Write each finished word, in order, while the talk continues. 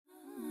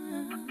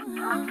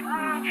Can't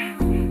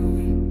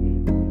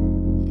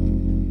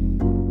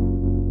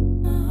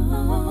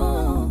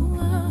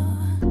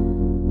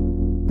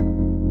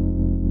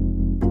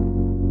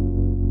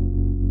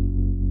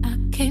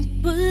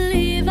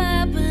believe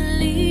I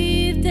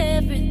believed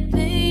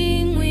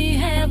everything we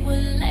had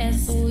would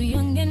last. So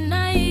young and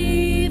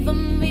naive of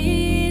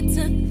me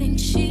to think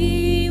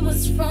she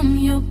was from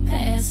your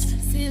past.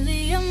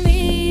 Silly of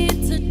me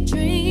to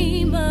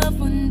dream of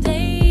one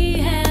day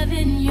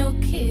having your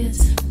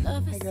kids.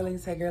 Hey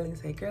girlies, hey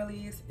girlies, hey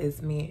girlies.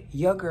 It's me,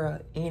 your girl,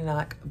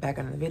 Enoch, back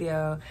on the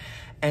video.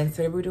 And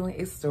today we're doing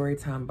a story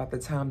time about the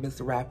time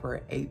this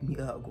rapper ate me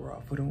up,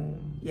 girl. For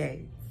them.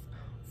 Yay.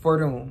 For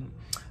them.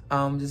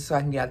 Just so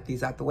I can get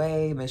these out the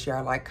way. Make sure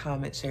y'all like,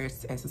 comment, share,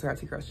 and subscribe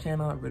to your girl's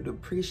channel. I really do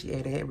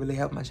appreciate it. It really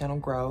helped my channel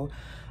grow.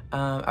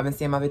 I've been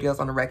seeing my videos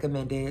on the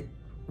recommended,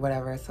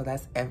 whatever. So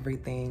that's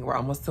everything. We're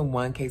almost to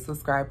 1K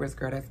subscribers,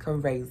 girl. That's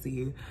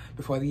crazy.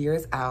 Before the year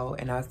is out,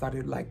 and I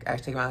started like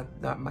actually my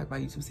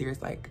YouTube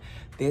series like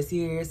this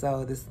year.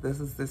 So this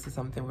is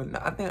something. Really,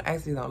 I think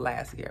actually not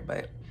last year,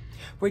 but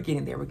we're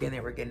getting there. We're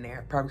getting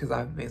there. Probably because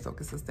I've been so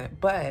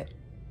consistent, but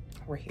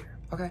we're here.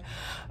 Okay.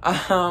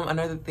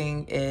 Another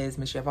thing is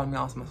make sure you follow me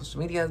on some social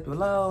medias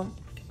below.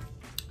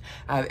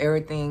 I have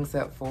everything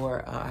except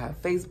for I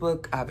have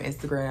Facebook, I have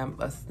Instagram,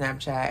 a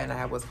Snapchat, and I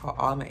have what's called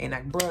All My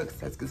Enoch Brooks.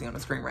 That's you see on the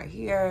screen right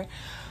here.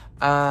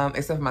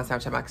 Except for my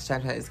Snapchat. My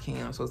Snapchat is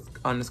Kim, so it's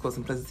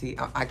 _simplicity.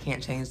 I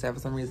can't change that for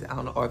some reason. I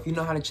don't know. Or if you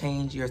know how to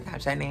change your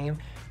Snapchat name,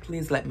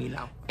 please let me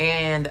know.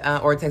 And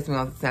or text me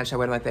on Snapchat,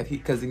 whatever like that,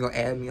 because you're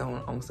gonna add me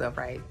on stuff,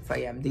 right? So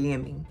yeah,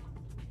 DM me.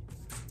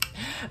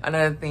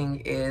 Another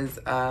thing is,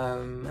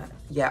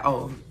 yeah,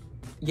 oh,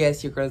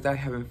 yes, your girls are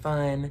having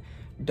fun.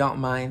 Don't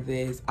mind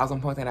this. I was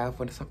gonna point that out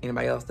for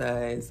anybody else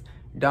does.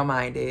 Don't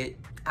mind it.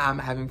 I'm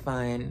having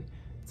fun.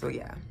 So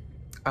yeah.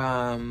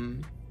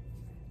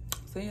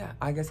 So yeah,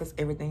 I guess that's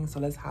everything.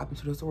 So let's hop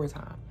into the story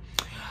time.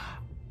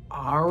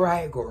 All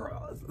right,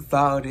 girls.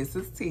 So this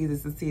is tea.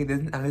 This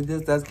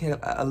does get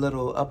a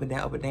little up and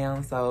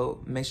down. So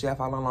make sure you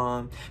follow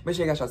along. Make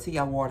sure you got your tea,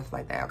 your water, stuff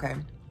like that, okay?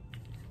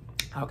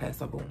 Okay,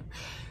 so boom.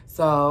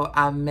 So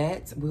I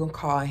met, we're gonna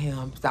call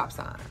him Stop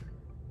Sign.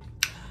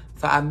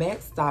 So I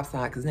met Stop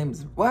Sign, because his name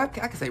is, well, I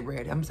can say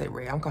Red. I'm gonna say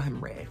Red. I'm gonna call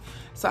him Red.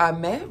 So I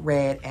met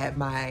Red at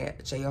my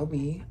job.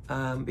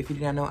 If you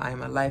did not know, I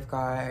am a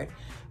lifeguard.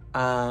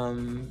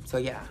 So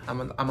yeah,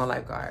 I'm a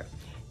lifeguard.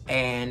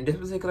 And this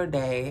particular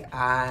day,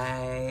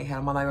 I had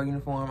on my lifeguard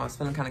uniform. I was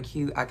feeling kind of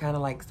cute. I kind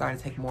of like started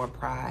to take more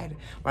pride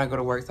when I go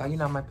to work. So, you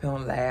know, I'm gonna put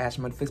on lash,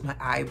 I'm gonna fix my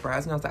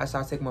eyebrows. You know, so I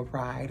started taking more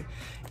pride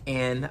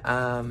in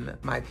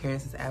my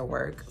appearances at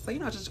work. So, you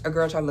know, just a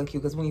girl try to look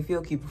cute, because when you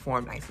feel cute,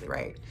 perform nicely,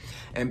 right?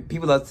 And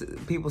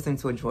people seem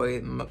to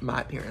enjoy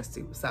my appearance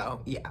too. So,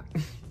 yeah.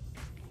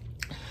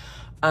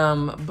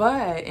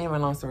 But anyway,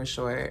 long story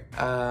short,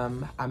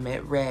 I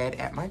met Red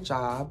at my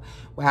job.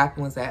 What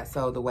happened was that,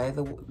 so the Y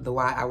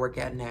I work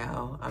at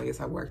now, I guess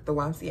I work the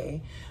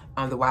YMCA.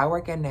 The Y I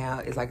work at now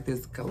is like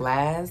this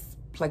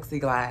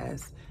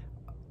plexiglass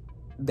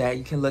that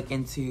you can look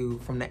into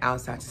from the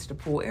outside to the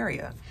pool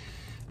area.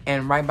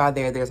 And right by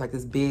there's like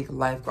this big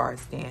lifeguard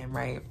stand,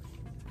 right?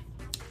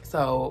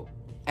 So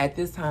at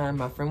this time,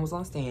 my friend was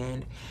on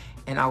stand,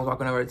 and I was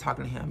walking over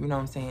talking to him, you know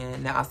what I'm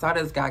saying? Now, I saw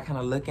this guy kind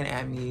of looking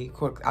at me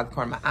out the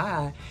corner of my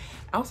eye.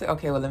 I was like,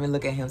 okay, well, let me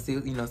look at him, see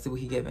what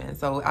he giving.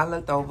 So I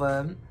looked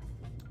over,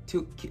 he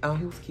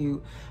was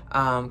cute,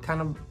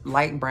 kind of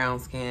light brown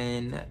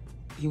skin.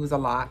 He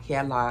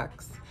had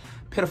locks,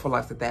 pitiful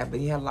locks at that, but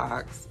he had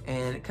locks,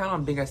 and kind of on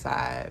the bigger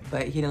side,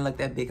 but he didn't look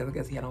that big, I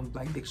guess he had on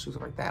like big shoes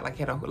like that. Like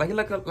he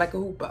looked like a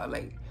hooper,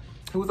 like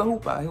he was a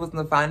hooper. He wasn't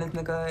the finest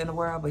nigga in the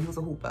world, but he was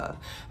a hooper.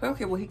 Like,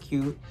 okay, well, he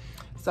cute.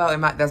 So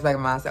that's back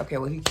in my mind. I said, okay,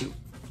 well, he cute.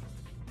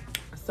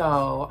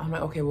 So I'm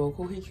like, okay, well,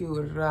 cool, he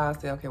cute. I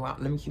said, okay, well,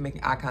 let me keep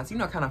making eye contact. You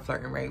know, kind of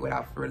flirting, right?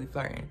 Without really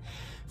flirting.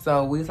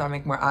 So we started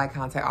making more eye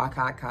contact.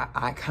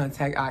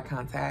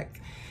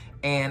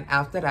 And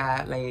after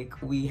that,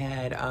 like, we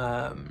had,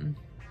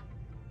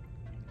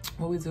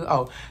 what we do?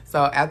 Oh,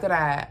 so after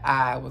that,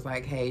 I was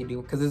like, hey,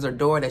 because there's a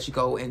door that you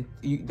go in,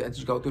 that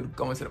you go through to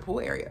go into the pool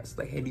area.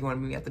 So like, hey, do you want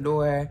to meet me at the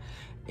door?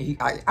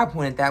 I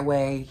pointed that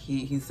way.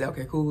 He said,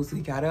 okay, cool. So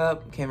he got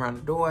up, came around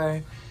the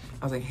door.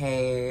 I was like,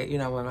 hey, you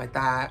know, like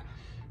that.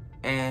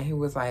 And he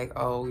was like,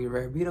 oh, you're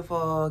very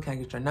beautiful. Can I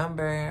get your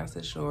number? I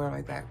said, sure,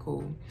 like that,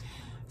 cool.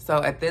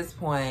 So at this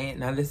point,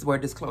 now this is where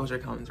disclosure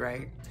comes,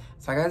 right?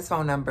 So I got his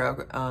phone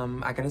number.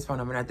 And at this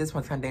point, it's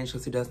kind of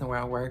dangerous. He doesn't know where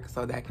I work,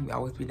 so that can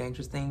always be a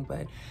dangerous thing.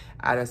 But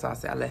I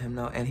let him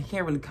know. And he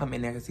can't really come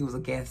in there because he was a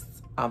guest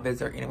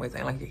visitor anyways.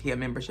 And like he had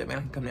membership, and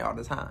I can come there all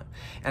the time.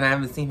 And I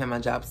haven't seen him at my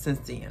job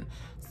since then.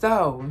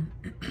 So,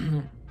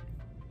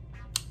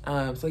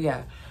 so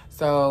yeah.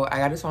 So I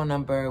got his phone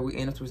number. We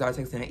started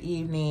texting in the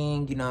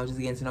evening, you know, just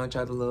getting to know each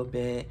other a little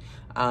bit.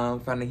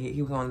 Finally,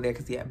 he was on there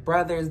because he had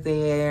brothers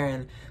there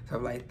and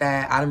stuff like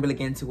that. I didn't really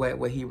get into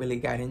what he really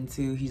got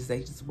into. He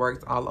just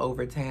worked all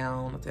over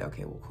town. I said,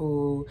 okay, well,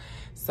 cool.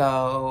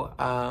 So,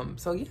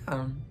 so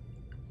yeah.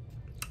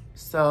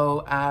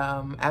 So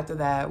after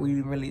that, we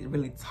didn't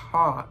really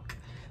talk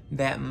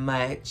that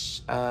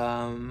much.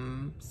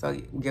 So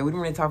yeah, we didn't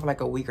really talk for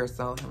like a week or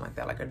so, something like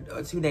that, like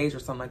a 2 days or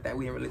something like that.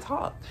 We didn't really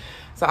talk.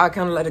 So I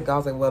kind of let it go. I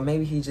was like, well,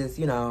 maybe he just,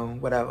 you know,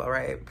 whatever,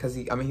 right? Because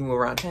he moved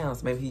around town,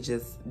 so maybe he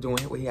just doing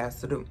what he has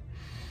to do.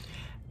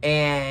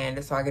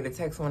 And so I get a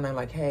text one night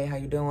like, hey, how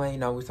you doing? You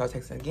know, we start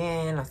texting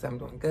again. I said, I'm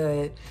doing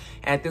good.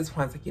 And at this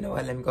point, I was like, you know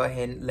what? Let me go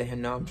ahead and let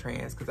him know I'm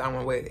trans. Because I don't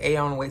want to waste, A, I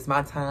don't want to waste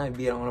my time.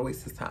 B, I don't want to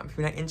waste his time. If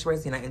you're not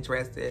interested, you're not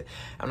interested.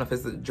 I don't know if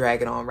it's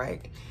dragging on,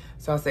 right?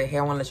 So I said, hey,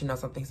 I want to let you know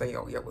something. So, yo,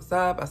 what's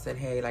up? I said,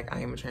 hey, like, I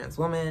am a trans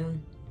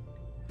woman.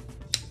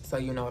 So,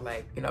 you know,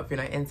 like, you know, if you're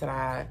not into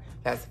that,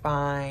 that's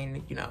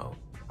fine. You know,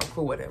 I'm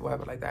cool with it,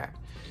 whatever, like that.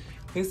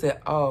 He said,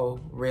 oh,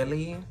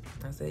 really?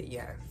 I said,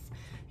 yes.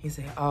 He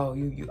said, oh, I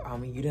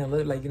mean, you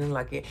didn't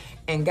like it.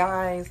 And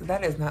guys,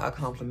 that is not a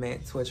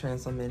compliment to a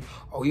trans woman.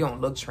 Oh, you don't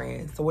look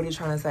trans. So what are you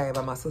trying to say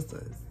about my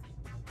sisters?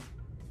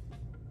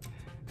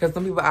 Because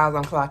some people eyes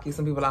on clocky,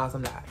 some people eyes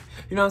on not.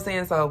 You know what I'm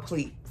saying? So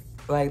please,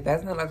 like,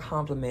 that's not a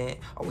compliment.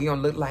 Oh, you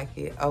don't look like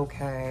it.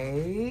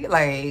 Okay.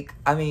 Like,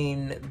 I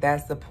mean,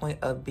 that's the point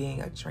of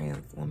being a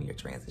trans woman. You're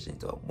transitioning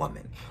to a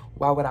woman.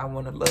 Why would I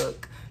want to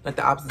look like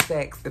the opposite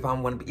sex if I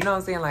want to be? You know what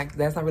I'm saying? Like,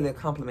 that's not really a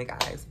compliment,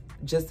 guys.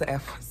 Just a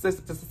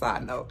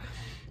side note.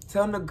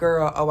 Telling the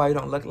girl, oh, well, you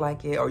don't look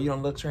like it, or you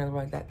don't look trans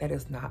like that, that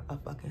is not a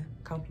fucking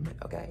compliment,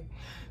 okay?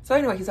 So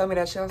anyway, he told me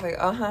that shit. I was like,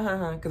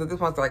 because at this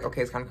point, like,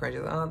 okay, it's kind of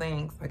cringy. Like, oh,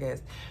 thanks, I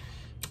guess.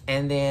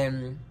 And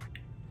then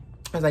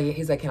I was like, yeah,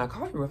 he's like, can I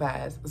call you real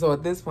fast? So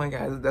at this point,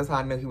 guys, that's how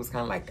I knew he was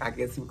kind of like, I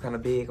guess he was kind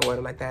of big or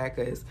whatever like that,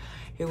 because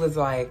he was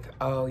like,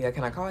 oh, yeah,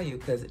 can I call you?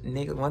 Because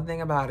niggas, one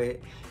thing about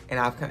it, and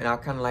I've kind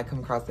of like come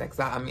across that, because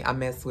I mean, I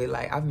mess with,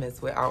 like, I've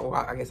messed with, or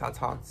I guess I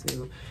talk to,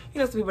 you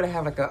know, some people that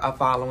have like a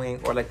following,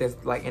 or like this,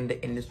 like in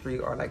the industry,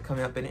 or like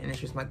coming up in the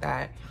industry, something like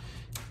that.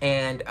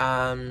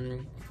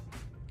 And,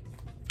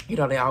 you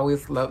know, they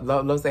always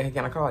love saying, hey,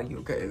 can I call you?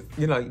 Because,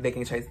 you know, they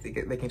can trace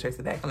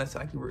it back unless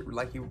like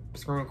you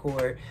screen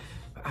record.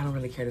 But I don't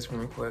really care to screen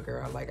record,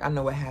 girl. Like, I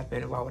know what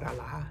happened. Why would I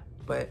lie?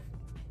 But,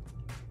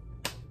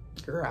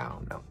 girl, I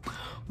don't know.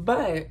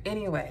 But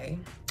anyway,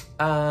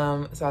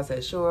 so I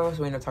said, sure.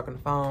 So we ended up talking on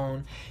the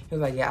phone. He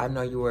was like, yeah, I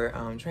know you were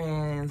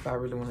trans, but I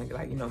really want to,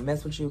 like, you know,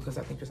 mess with you because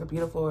I think you're so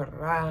beautiful.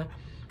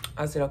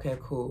 I said, okay,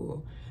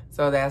 cool.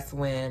 So that's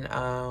when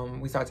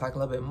we started talking a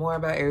little bit more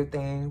about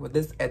everything. But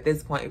at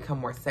this point, it become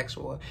more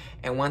sexual.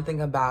 And one thing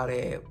about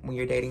it, when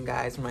you're dating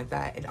guys, something like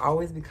that, it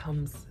always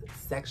becomes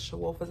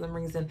sexual for some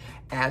reason.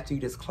 After you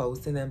disclose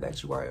to them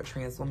that you are a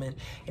trans woman,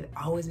 it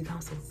always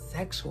becomes so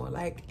sexual.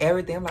 Like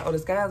everything, I'm like, oh, the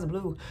sky's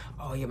blue.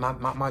 Oh yeah,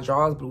 my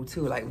draw's blue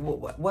too. Like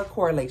what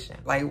correlation?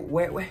 Like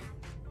where? It's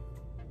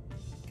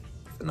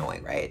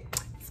annoying, right?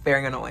 It's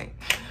very annoying.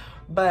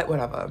 But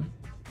whatever.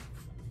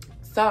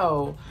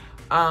 So.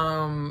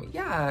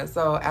 Yeah,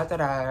 so after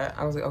that,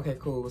 I was like, okay,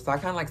 cool. So I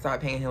kind of like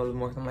started paying him a little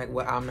more, because I'm like,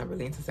 well, I'm not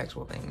really into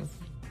sexual things.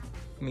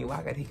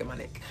 Meanwhile, I got hick in my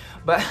neck.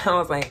 But I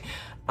was like,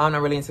 I'm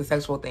not really into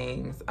sexual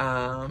things.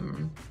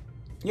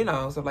 You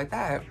know, stuff like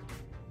that.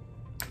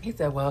 He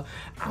said, well,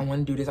 I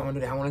want to do this, I want to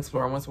do that, I want to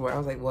explore, I want to explore. I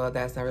was like, well,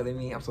 that's not really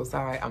me. I'm so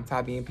sorry. I'm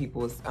tired of being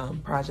people's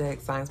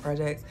projects, science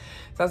projects.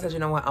 So I said, you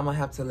know what, I'm going to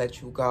have to let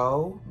you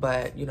go.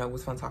 But, you know, it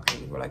was fun talking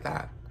to you. We're like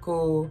that.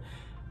 Cool.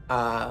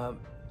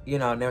 You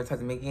know, never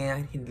talked to me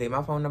again. He deleted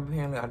my phone number,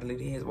 apparently. I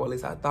deleted his, or at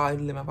least I thought he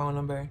deleted my phone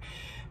number.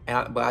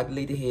 But I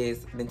deleted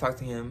his, didn't talk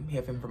to him,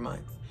 hear from him for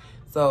months.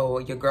 So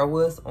your girl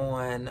was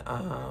on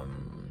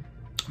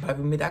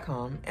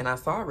BlackWithMe.com, and I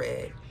saw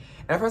Red.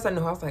 And at first I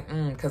knew, I was like,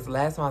 because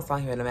last time I saw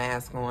him in a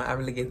mask on,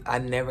 I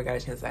never got a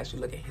chance to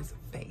actually look at his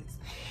face.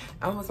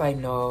 I was like,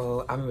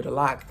 no, I remember the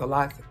locks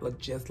look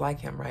just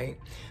like him, right?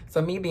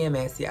 So me being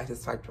messy, I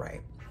just swiped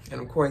right. And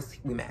of course,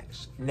 we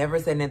matched. Never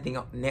said anything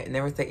on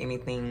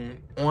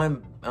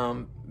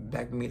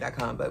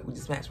BlackWithMe.com, but we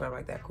just matched right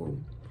like that. Cool.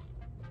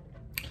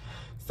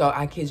 So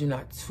I kid you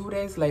not, 2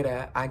 days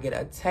later, I get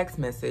a text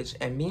message.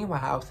 And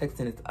meanwhile, I was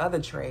texting this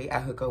other trade I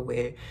hook up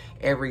with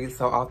every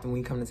so often when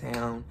we come to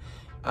town.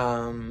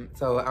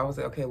 So I was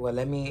like, okay, well,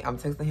 I'm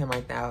texting him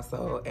right now.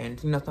 So, and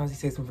you know, sometimes he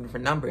says some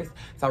different numbers.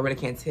 So I really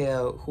can't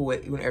tell who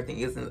everything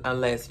is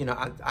unless, you know,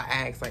 I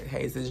ask like,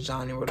 hey, is this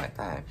Johnny or like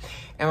that?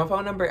 And my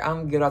phone number,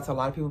 I'm give out to a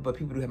lot of people, but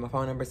people do have my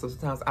phone number. So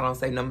sometimes I don't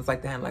say numbers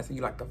like that unless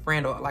you like a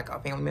friend or like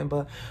a family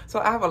member. So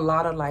I have a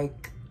lot of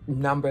like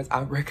numbers I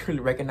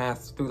regularly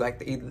recognize through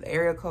like either the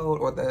area code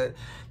or the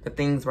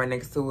things right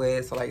next to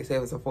it. So like say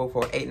it was a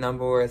 448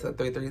 number or it's a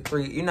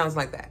 333, you know, it's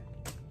like that.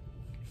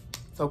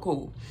 So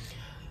cool.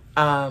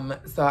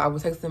 So I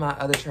was texting my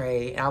other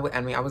trade, and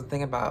I was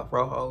thinking about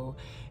Rojo,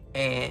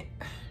 and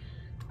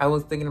I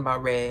was thinking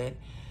about Red,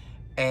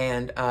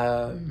 and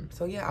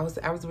so yeah,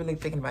 I was really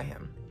thinking about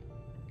him.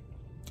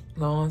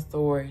 Long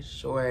story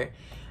short,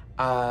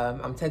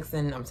 I'm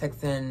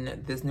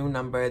texting this new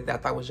number that I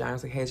thought was Johnny. I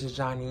was like, hey, it's just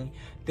Johnny.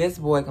 This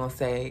boy gonna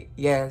say,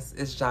 yes,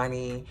 it's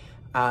Johnny.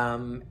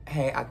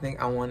 Hey, I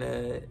think I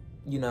wanna,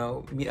 you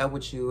know, meet up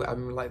with you.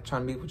 I'm like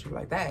trying to meet with you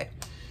like that.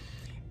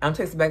 I'm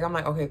texting back. I'm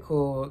like, okay,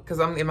 cool. Because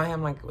I'm in my head,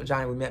 I'm like, well,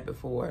 Johnny, we met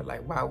before.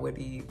 Like, why would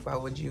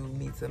you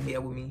need to meet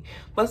up with me?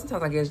 But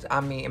sometimes I guess,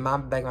 I mean, in my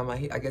back of my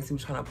mind, I guess he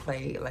was trying to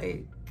play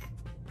like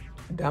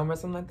dumb or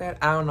something like that.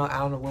 I don't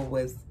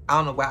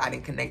know why I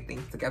didn't connect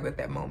things together at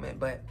that moment,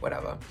 but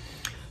whatever.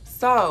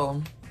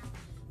 So,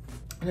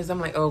 because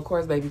I'm like, oh, of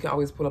course, baby, you can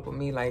always pull up with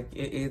me. Like,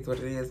 it is what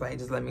it is. Like,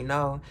 just let me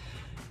know.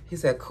 He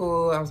said,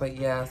 cool. I was like,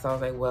 yeah. So I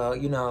was like, well,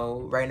 you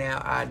know, right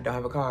now I don't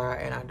have a car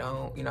and I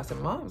don't, you know, I said,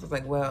 Mom. So I was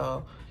like,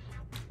 well,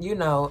 you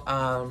know,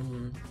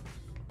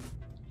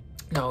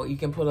 no, you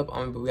can pull up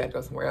on me, but we have to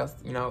go somewhere else,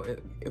 you know,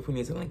 if we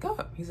need to link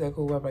up. He said,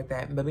 cool, whatever like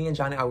that. But me and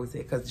Johnny always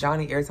did, because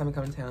Johnny, every time he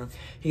comes to town,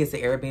 he gets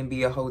the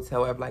Airbnb, a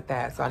hotel, whatever like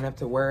that. So I didn't have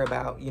to worry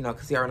about, you know,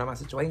 because he already know my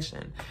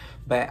situation.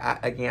 But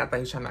again, I thought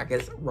he was trying to, I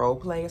guess, role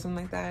play or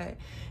something like that.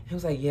 He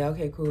was like, yeah,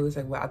 okay, cool. He's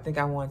like, well, I think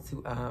I want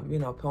to, you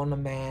know, put on a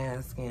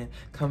mask and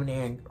come in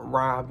there and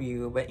rob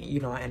you. But, you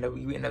know,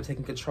 you end up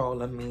taking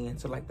control of me and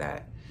stuff like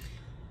that.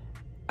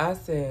 I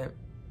said,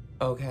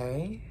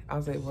 okay. I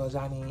was like, well,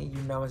 Johnny,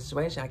 you know my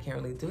situation. I can't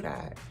really do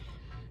that.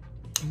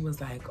 He was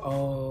like,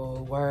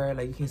 oh, word.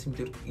 Like, you can't sneak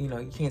me through, you know,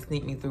 you can't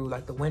sneak me through,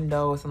 like, the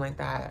window or something like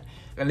that.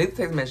 And these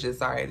text messages,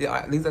 sorry.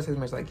 At least I text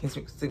messages, like,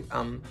 can't sneak,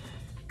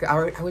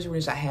 I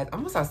wish I had, I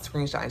almost started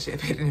screenshotting shit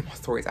and put it in my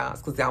story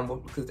times. Because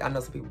I know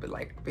some people be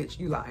like, bitch,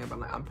 you lying. But,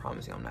 like, I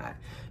promise you I'm not.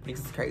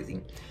 Because it's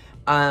crazy.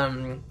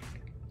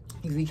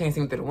 You can't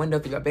see me through the window,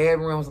 through your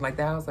bedroom, something like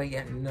that. I was like,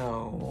 yeah,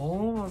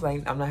 no. I was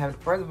like, I'm not having,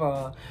 first of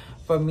all,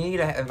 for me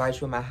to invite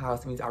you in my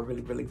house means I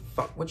really, really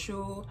fuck with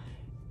you.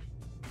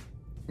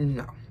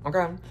 No,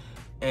 okay?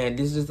 And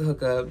this is just a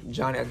hookup.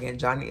 Johnny, again,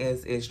 Johnny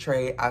is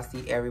trade. I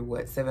see every,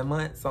 what, 7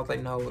 months? So I was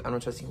like, no, I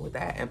don't trust you with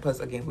that. And plus,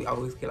 again, we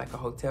always get like a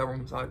hotel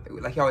room. So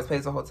like, he always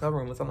pays a hotel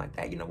room or something like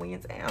that, you know, when you're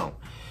in town.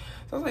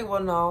 So I was like,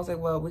 well, no. I was like,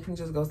 well, we can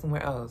just go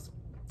somewhere else.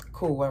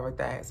 Cool, whatever with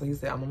that. So he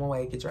said, I'm on my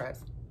way, get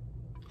dressed.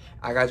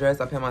 I got dressed,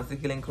 I put my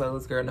Sequelin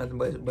clothes, girl, nothing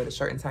but a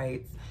shirt and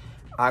tights.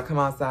 I come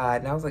outside,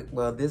 and I was like,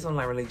 well, this one's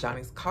not really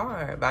Johnny's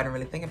car, but I didn't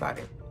really think about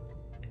it.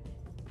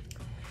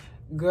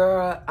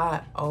 Girl,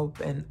 I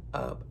opened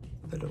up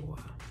the door.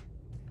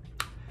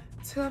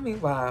 Tell me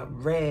why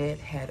Red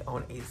had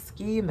on a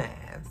ski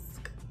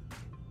mask.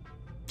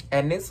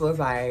 And this was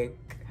like,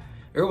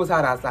 it was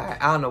hot outside.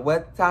 I don't know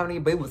what time it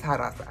is, but it was hot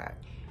outside.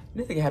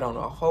 This nigga had on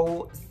a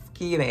whole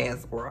ski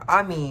mask, girl.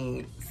 I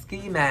mean,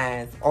 ski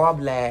mask, all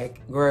black,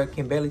 girl,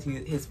 can barely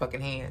see his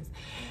fucking hands.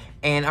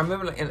 And I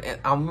remember,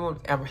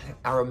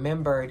 I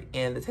remembered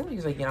in the television, he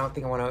was like, you know, I don't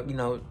think I want to, you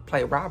know,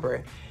 play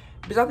robber.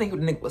 Bitch, I think the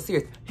nigga was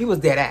serious. He was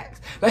dead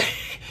ass. Like,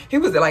 he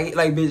was like,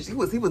 bitch,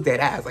 he was dead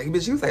ass. Like,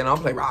 bitch, he was saying, I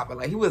don't play robber.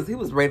 Like, he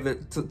was ready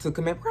to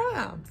commit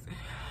crimes.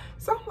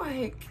 So I'm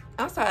like,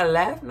 I started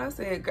laughing. I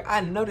said, girl,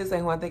 I know this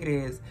ain't who I think it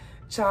is.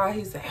 Child,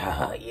 he said,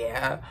 oh,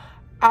 yeah.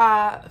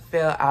 I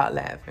fell out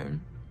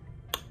laughing.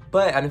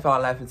 But I didn't fall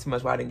out laughing too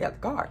much while I didn't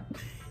get the car.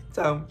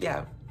 So,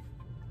 yeah.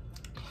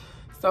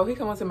 So he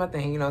come on to my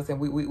thing, you know what I'm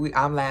saying?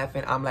 I'm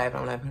laughing.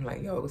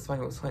 Like, yo, it was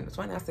funny.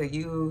 I said,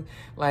 you,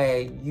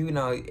 like, you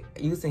know,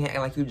 you sitting here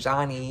acting like you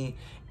Johnny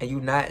and you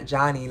not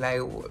Johnny.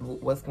 Like,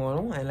 what's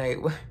going on? Like,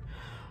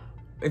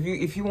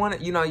 if you want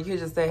to, you know, you could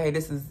just say, hey,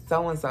 this is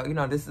so-and-so. You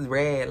know, this is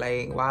Red.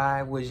 Like,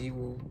 why would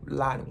you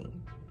lie to me?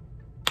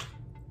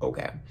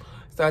 Okay.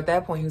 So at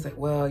that point, he was like,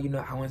 well, you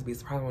know, I want to be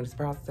surprised. I want to be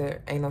surprised. I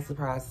said, ain't no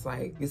surprise.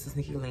 Like, this is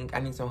Sneaky Link. I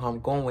need to know who I'm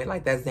going with.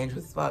 Like, that's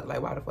dangerous as fuck.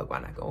 Like, why the fuck why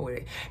not go with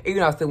it?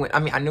 Even though I still went, I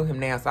mean, I knew him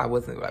now, so I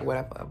wasn't like,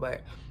 whatever.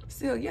 But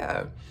still,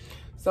 yeah.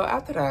 So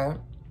after that,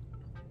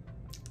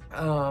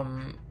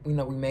 you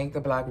know, we made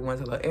the block. We went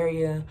to a little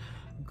area.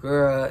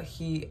 Girl,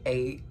 he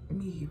ate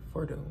me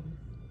for them.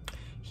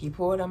 He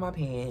pulled out my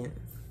pants,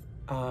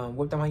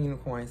 whipped out my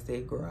unicorn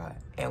stick, girl,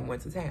 and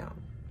went to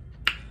town.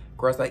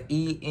 Girls like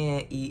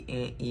eating.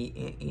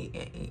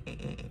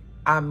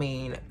 I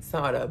mean,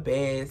 some of the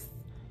best.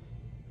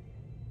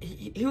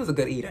 He was a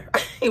good eater.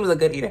 He was a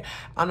good eater.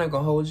 I'm not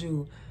gonna hold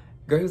you,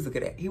 girl. He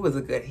was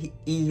a good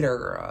eater,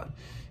 girl.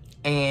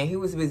 And he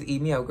was busy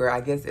eating me up, girl.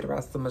 I guess it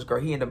aroused so much,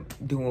 girl. He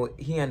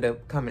ended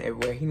up coming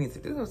everywhere he needs to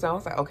do. So I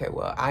was like, okay,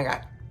 well, and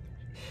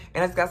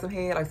I just got some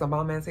head, like some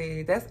bomb man's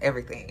head. That's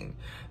everything.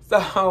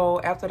 So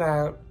after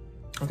that,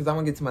 because I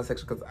won't get too much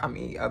sexual, because I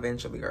mean,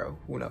 eventually, girl,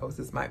 who knows?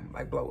 This might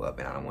like blow up,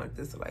 and I don't want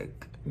this to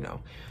like, you know.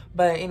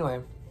 But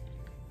anyway,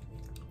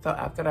 so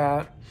after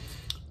that,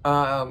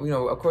 you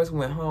know, of course we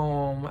went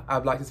home. I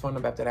blocked his phone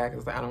number after that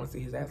because like, I don't want to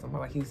see his ass anymore.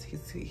 Like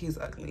he's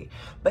ugly,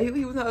 but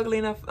he was not ugly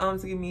enough to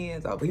give me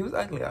his though. But he was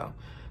ugly though.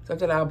 So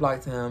after that, I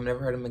blocked him. Never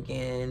heard him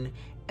again.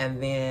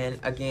 And then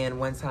again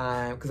one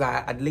time, because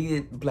I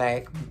deleted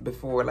Black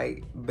before,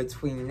 like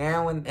between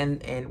now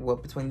and well,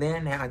 between then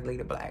and now I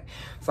deleted Black.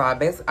 So I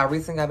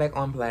recently got back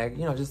on Black,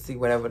 you know, just to see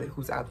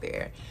who's out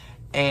there.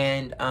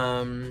 And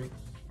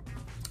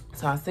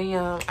so I see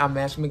him, I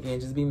matched him again,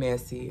 just be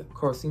messy. Of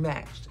course he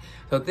matched.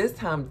 So this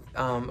time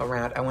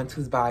around, I went to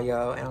his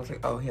bio and I was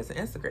like, oh, he has an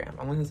Instagram.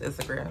 I went to his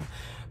Instagram.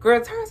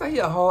 Girl, it turns out he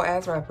a whole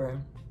ass rapper.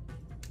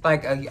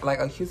 Like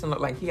a Houston,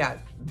 like he got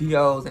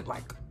videos and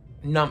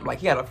like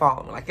he had a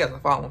following, like he has a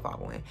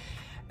following.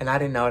 And I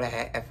didn't know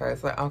that at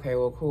first. Like, okay,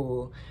 well,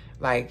 cool.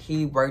 Like,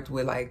 he worked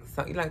with like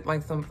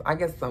some, I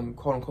guess, some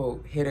quote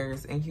unquote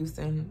hitters in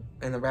Houston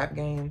in the rap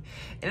game.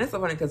 And it's so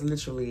funny because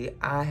literally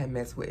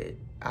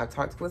I've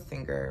talked to a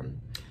singer,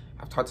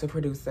 I've talked to a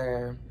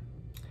producer,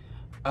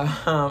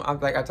 I've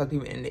talked to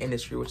people in the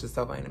industry, which is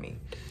so funny to me.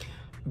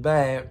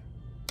 But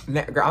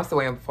girl, I'm still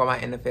waiting for my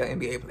NFL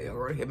NBA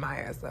player to hit my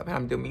ass up. And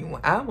I'm doing me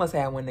one. I almost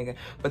had one nigga,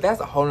 but that's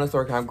a whole nother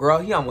story time. Girl,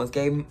 he almost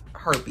gave me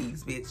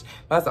herpes, bitch.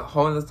 But that's a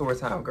whole nother story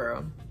time,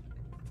 girl.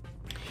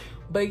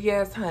 But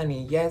yes,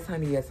 honey, yes,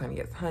 honey, yes, honey,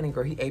 yes, honey,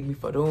 girl. He ate me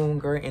for doing,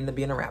 girl, ended up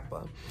being a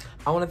rapper.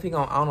 I don't know if he's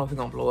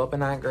gonna blow up or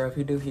not, girl. If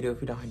he do, he do. If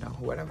he don't, he don't.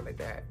 Whatever like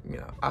that. You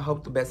know, I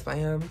hope the best for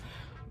him.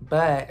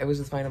 But it was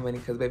just funny money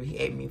because baby, he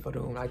ate me for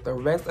doing. Like the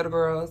rest of the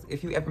girls,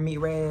 if you ever meet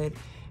Red,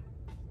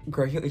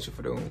 girl, he'll eat you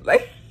for doing.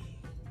 Like,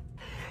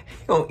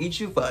 he gonna eat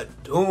you for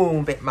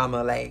doom, big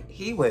mama. Like,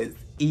 he was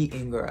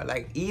eating, girl.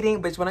 Like,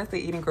 eating, bitch. When I say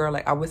eating, girl,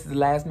 like, I was his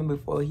last name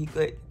before he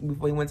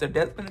went to the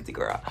death penalty,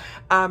 girl.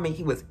 I mean,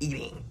 he was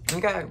eating,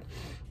 okay?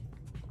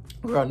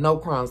 Girl, no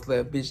crumbs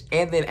left, bitch.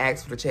 And then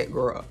asked for the check,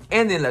 girl.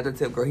 And then left the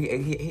tip, girl.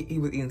 He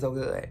was eating so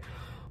good.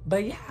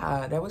 But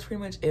yeah, that was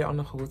pretty much it on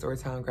the whole story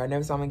time, girl. I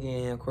never saw him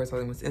again. Of course, I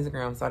was on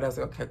Instagram, so that was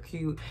okay,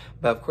 cute.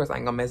 But of course, I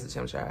ain't gonna message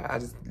him, child. I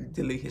just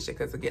delete his shit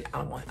because again, I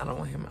don't want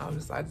him. I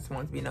just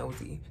want to be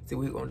nosy, see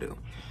what he gonna do.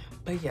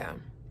 But yeah,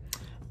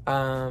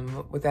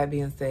 with that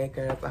being said,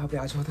 girls, I hope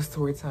y'all enjoyed the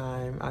story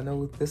time. I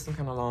know this one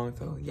kind of long,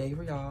 so yay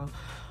for y'all.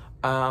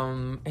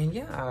 And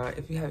yeah,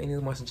 if you have any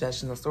more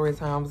suggestions or story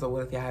times, or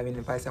what if y'all have any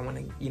advice, I want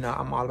to, you know,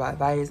 I'm all about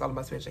advice, all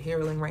about spiritual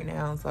healing right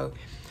now. So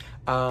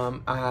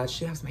I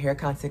should have some hair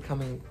content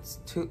coming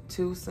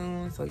too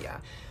soon. So yeah,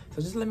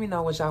 so just let me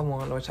know what y'all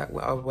want, or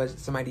what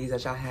some ideas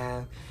that y'all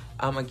have.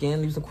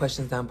 Again, leave some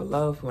questions down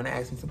below if you want to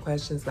ask me some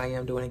questions. I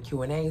am doing a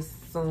Q&A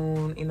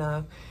soon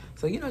enough.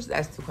 So, you know, just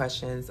ask some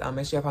questions.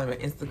 Make sure y'all follow me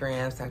on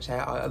Instagram,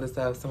 Snapchat, all the other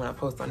stuff. So when I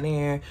post on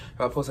there, if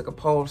I post like a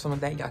poll or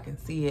something like that, y'all can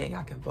see it.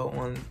 Y'all can vote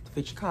on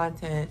future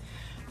content.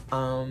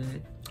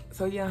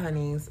 So yeah,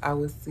 honeys, I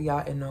will see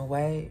y'all in the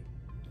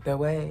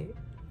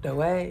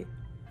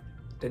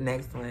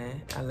next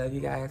one. I love you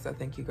guys. I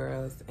thank you,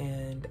 girls.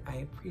 And I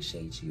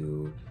appreciate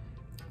you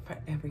for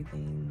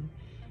everything.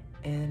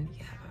 And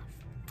yeah.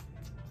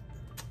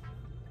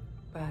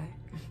 Bye.